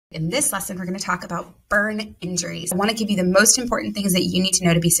In this lesson, we're going to talk about burn injuries. I want to give you the most important things that you need to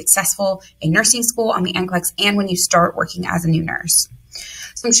know to be successful in nursing school on the NCLEX and when you start working as a new nurse.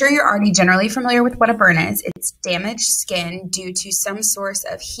 So I'm sure you're already generally familiar with what a burn is. It's damaged skin due to some source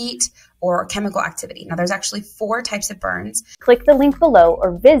of heat or chemical activity. Now, there's actually 4 types of burns. Click the link below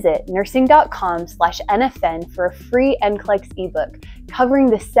or visit nursing.com/NFN for a free NCLEX ebook covering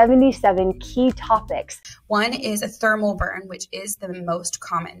the 77 key topics. One is a thermal burn, which is the most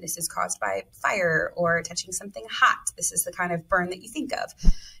common. This is caused by fire or touching something hot. This is the kind of burn that you think of.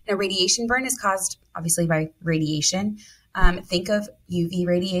 Now, radiation burn is caused obviously by radiation. Think of UV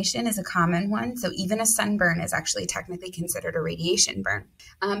radiation as a common one. So even a sunburn is actually technically considered a radiation burn.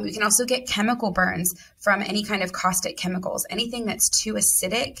 We can also get chemical burns from any kind of caustic chemicals. Anything that's too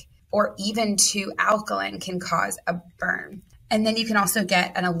acidic or even too alkaline can cause a burn. And then you can also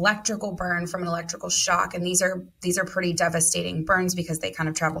get an electrical burn from an electrical shock. And these are pretty devastating burns because they kind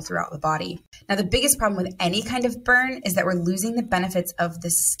of travel throughout the body. Now, the biggest problem with any kind of burn is that we're losing the benefits of the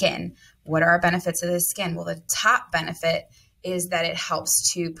skin. What are our benefits of the skin? Well, the top benefit is that it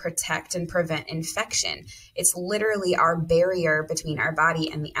helps to protect and prevent infection. It's literally our barrier between our body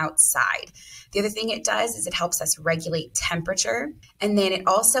and the outside. The other thing it does is it helps us regulate temperature, and then it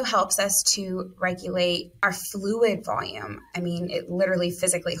also helps us to regulate our fluid volume. I mean, it literally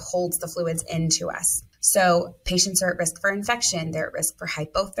physically holds the fluids into us. So patients are at risk for infection, they're at risk for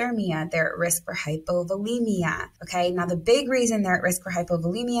hypothermia, they're at risk for hypovolemia, okay? Now, the big reason they're at risk for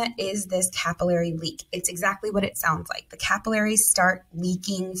hypovolemia is this capillary leak. It's exactly what it sounds like. The capillaries start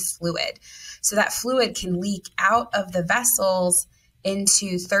leaking fluid. So that fluid can leak out of the vessels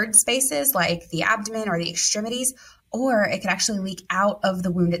into third spaces like the abdomen or the extremities, or it can actually leak out of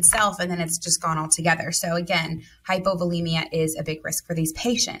the wound itself and then it's just gone altogether. So again, hypovolemia is a big risk for these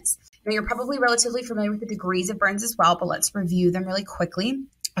patients. Now, you're probably relatively familiar with the degrees of burns as well, but let's review them really quickly.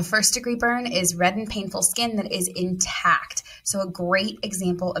 A first-degree burn is red and painful skin that is intact. So a great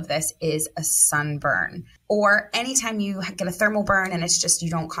example of this is a sunburn. Or anytime you get a thermal burn and it's just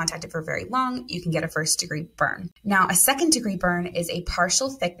you don't contact it for very long, you can get a first-degree burn. Now, a second-degree burn is a partial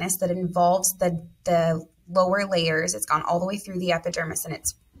thickness that involves the lower layers. It's gone all the way through the epidermis and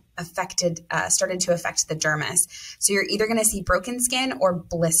it's started to affect the dermis. So you're either going to see broken skin or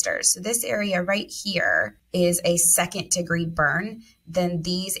blisters. So this area right here is a second-degree burn. Then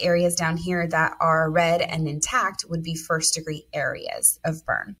these areas down here that are red and intact would be first-degree areas of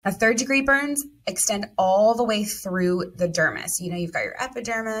burn. Now, third-degree burns extend all the way through the dermis. You know, you've got your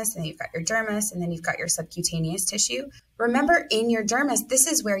epidermis, and then you've got your dermis, and then you've got your subcutaneous tissue. Remember, in your dermis, this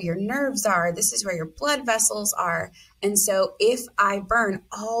is where your nerves are. This is where your blood vessels are. And so if I burn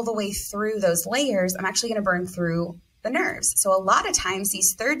all the way through those layers, I'm actually going to burn through the nerves. So a lot of times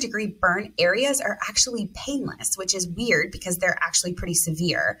these third-degree burn areas are actually painless, which is weird because they're actually pretty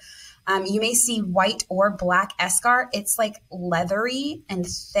severe. You may see white or black eschar. It's like leathery and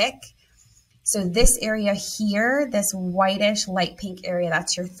thick. So this area here, this whitish light pink area,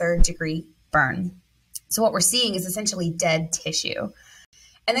 that's your third-degree burn. So what we're seeing is essentially dead tissue.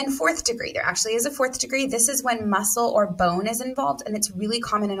 And then fourth degree, there actually is a fourth degree. This is when muscle or bone is involved, and it's really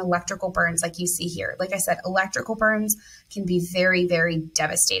common in electrical burns like you see here. Like I said, electrical burns can be very, very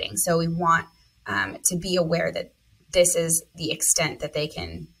devastating. So we want to be aware that this is the extent that they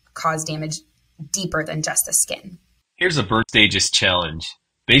can cause damage deeper than just the skin. Here's a burn stages challenge.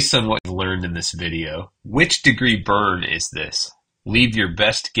 Based on what you learned in this video, which degree burn is this? Leave your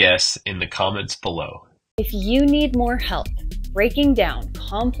best guess in the comments below. If you need more help breaking down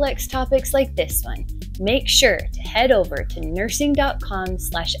complex topics like this one, make sure to head over to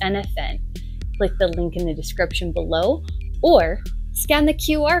nursing.com/NFN. Click the link in the description below or scan the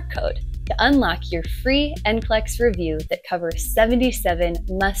QR code to unlock your free NCLEX review that covers 77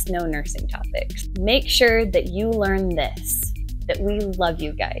 must-know nursing topics. Make sure that you learn this, that we love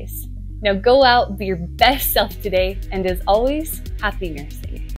you guys. Now go out, be your best self today, and as always, happy nursing.